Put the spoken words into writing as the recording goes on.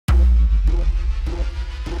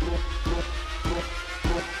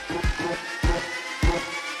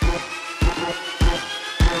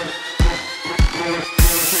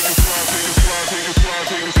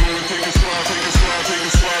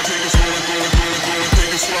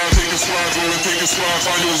take a slide,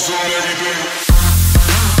 find your zone every day.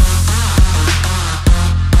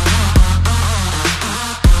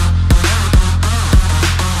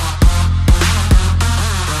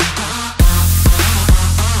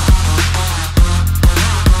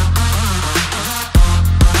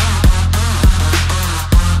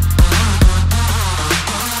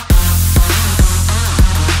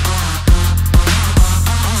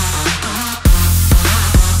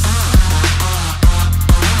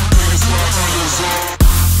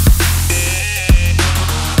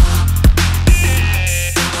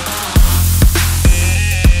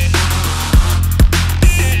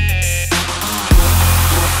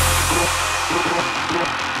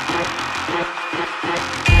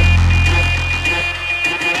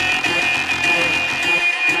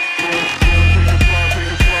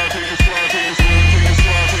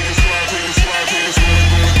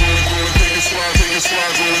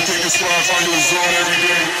 Find your zone every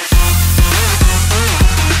day.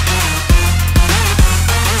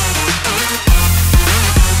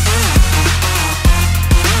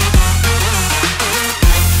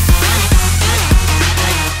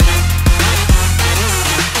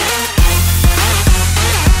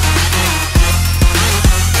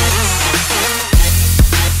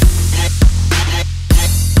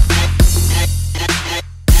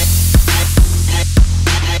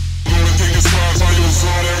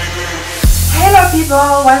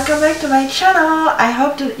 People, welcome back to my channel. I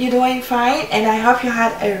hope you're doing fine and I hope you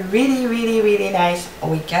had a really nice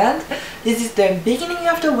weekend. This is the beginning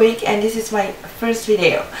of the week and this is my first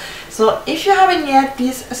video. So if you haven't yet,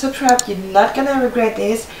 please subscribe. You're not gonna regret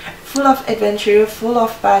this. Full of adventure, full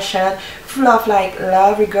of passion, full of like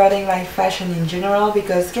love regarding like fashion in general,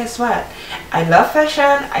 because guess what? I love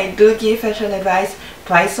fashion. I do give fashion advice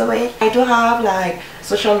twice a week. I do have like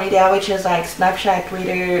social media, which is like Snapchat,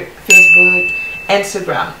 Twitter, Facebook,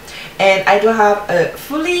 Instagram, and I do have a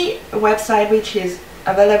fully website which is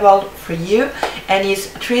available for you, and it's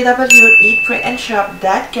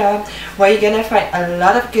www.eatprayandshop.com, where you're gonna find a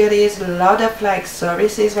lot of goodies, a lot of like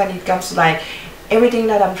services when it comes to like everything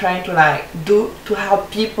that I'm trying to like do to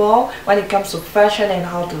help people when it comes to fashion and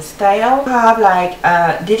how to style. I have like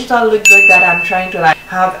a digital lookbook that I'm trying to like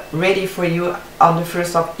have ready for you on the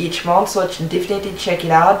first of each month, so definitely check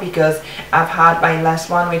it out, because I've had my last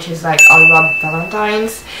one which is like all about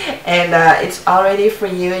Valentine's, and it's already for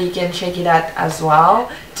you. You can check it out as well.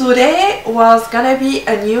 Today was gonna be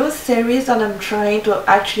a new series that I'm trying to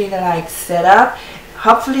actually like set up.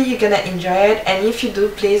 Hopefully you're gonna enjoy it, and if you do,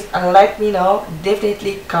 please let me know.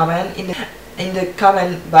 Definitely comment in the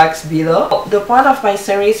comment box below. The point of my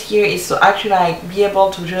series here is to actually like be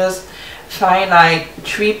able to just find like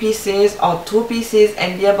 3 pieces or 2 pieces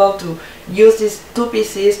and be able to use these 2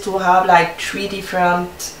 pieces to have like 3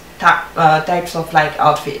 different types of like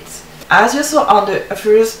outfits. As you saw on the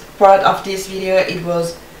first part of this video, it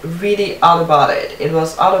was really all about it. It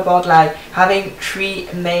was all about like having 3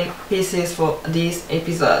 main pieces for this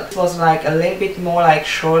episode. It was like a little bit more like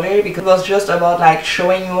shorter because it was just about like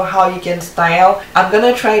showing you how you can style. I'm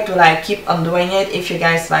gonna try to like keep on doing it if you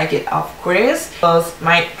guys like it, of course. Because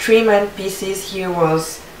my 3 main pieces here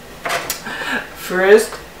was first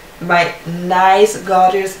my nice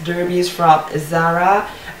gorgeous derbies from ZARA.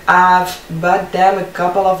 I've bought them a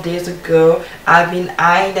couple of days ago. I've been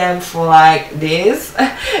eyeing them for like this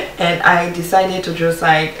and I decided to just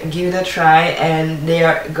like give it a try, and they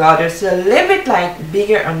are gorgeous. A little bit like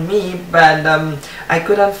bigger on me, but I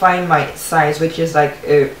couldn't find my size, which is like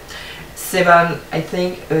a 7, I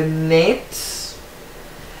think an 8.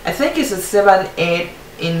 I think it's a 7-8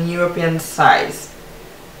 in European size.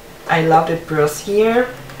 I love the purse here.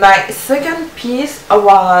 My second piece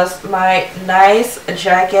was my nice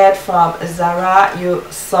jacket from ZARA. You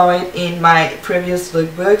saw it in my previous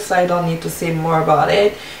lookbook, so I don't need to say more about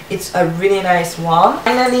it. It's a really nice one.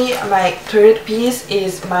 Finally, my third piece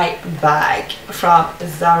is my bag from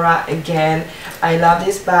ZARA again. I love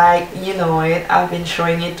this bag, you know it. I've been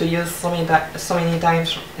showing it to you so many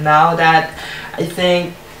times now that I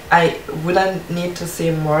think I wouldn't need to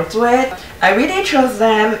say more to it. I really chose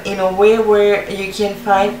them in a way where you can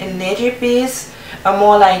find an edgy piece, a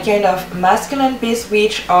more like kind of masculine piece,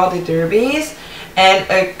 which are the derbies, and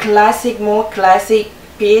a more classic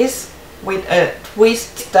piece with a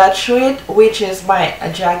twist touch to it, which is my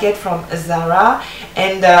jacket from ZARA.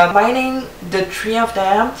 And combining the 3 of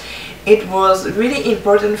them, it was really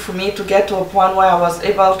important for me to get to a point where I was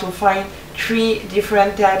able to find 3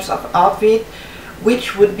 different types of outfit,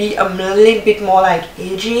 which would be a little bit more like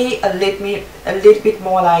edgy, a little bit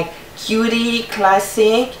more like cutie,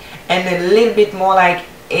 classic, and a little bit more like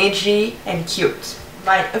edgy and cute.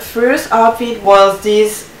 My first outfit was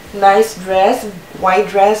this nice dress, white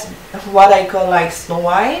dress, what I call like Snow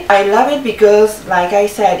White. I love it because, like I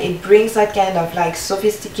said, it brings that kind of like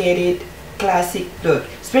sophisticated classic look,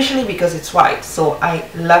 especially because it's white, so I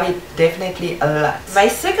love it definitely a lot. My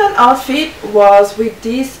second outfit was with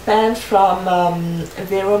these pants from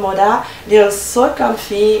Vero Moda. They're so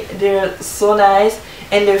comfy, they're so nice,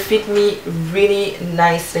 and they fit me really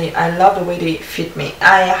nicely. I love the way they fit me.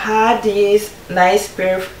 I had this nice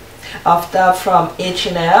pair of top from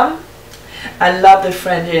H&M. I love the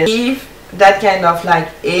fringes. Give that kind of like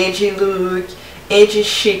edgy look, edgy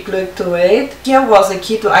chic look to it. Here was the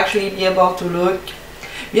key to actually be able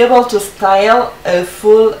to style a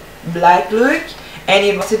full black look, and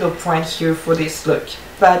it was the point here for this look.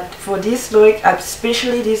 But for this look,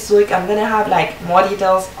 especially this look, I'm gonna have like more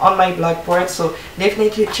details on my blog post, so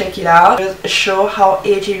definitely check it out. Just show how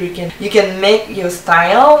edgy you can make your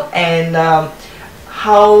style, and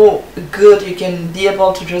how good you can be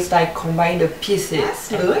able to just like combine the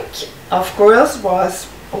pieces. Look, of course, was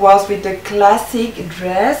with the classic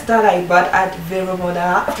dress that I bought at Vero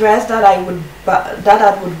Moda. Dress that I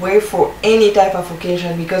would wear for any type of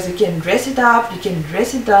occasion, because you can dress it up, you can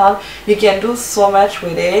dress it down, you can do so much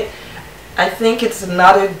with it. I think it's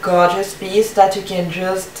another gorgeous piece that you can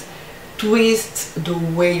just twist the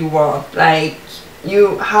way you want. Like,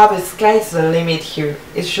 you have a sky's the limit here.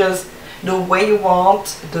 It's just the way you want,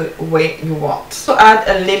 the way you want. To add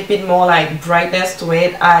a little bit more like brightness to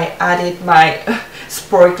it, I added my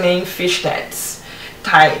sparkling fishnets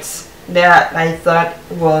tights that I thought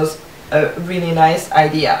was a really nice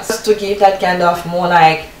idea, just to give that kind of more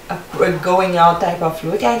like a going out type of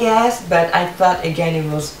look, I guess. But I thought again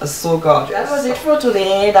it was so gorgeous. That was it for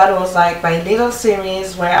today. That was like my little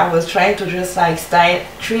series where I was trying to just like style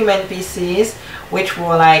 3 main pieces, which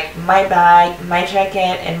were like my bag, my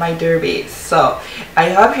jacket, and my derbies. So I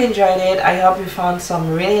hope you enjoyed it. I hope you found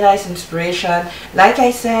some really nice inspiration. Like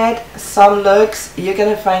I said, some looks you're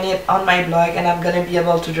gonna find it on my blog, and I'm gonna be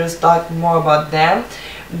able to just talk more about them.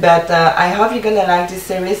 But I hope you're gonna like this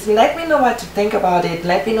series. Let me know what to think about it.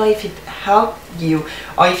 Let me know if it helped you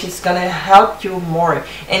or if it's gonna help you more.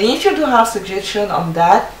 And if you do have suggestions on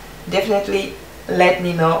that, definitely let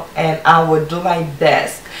me know, and I will do my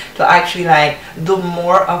best to actually like do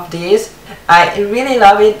more of this. I really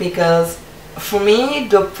love it because for me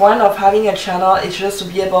the point of having a channel is just to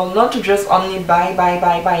be able not to just only buy,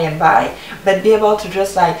 but be able to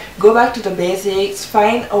just like go back to the basics,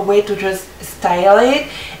 find a way to just style it,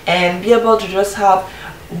 and be able to just have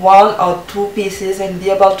 1 or 2 pieces and be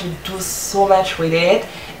able to do so much with it.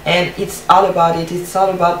 And it's all about it. It's all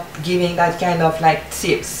about giving that kind of like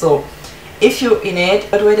tips. So if you're in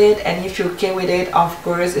it, good with it, and if you're okay with it, of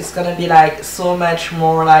course it's gonna be like so much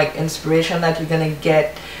more like inspiration that you're gonna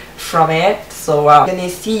get from it. So I'm gonna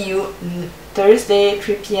see you Thursday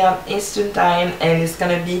 3 p.m. Eastern time, and it's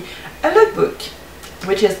gonna be a lookbook,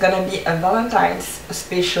 which is gonna be a Valentine's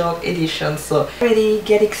special edition. So really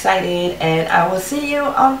get excited, and I will see you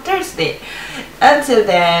on Thursday. Until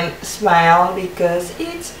then, smile because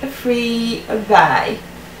it's free. Bye.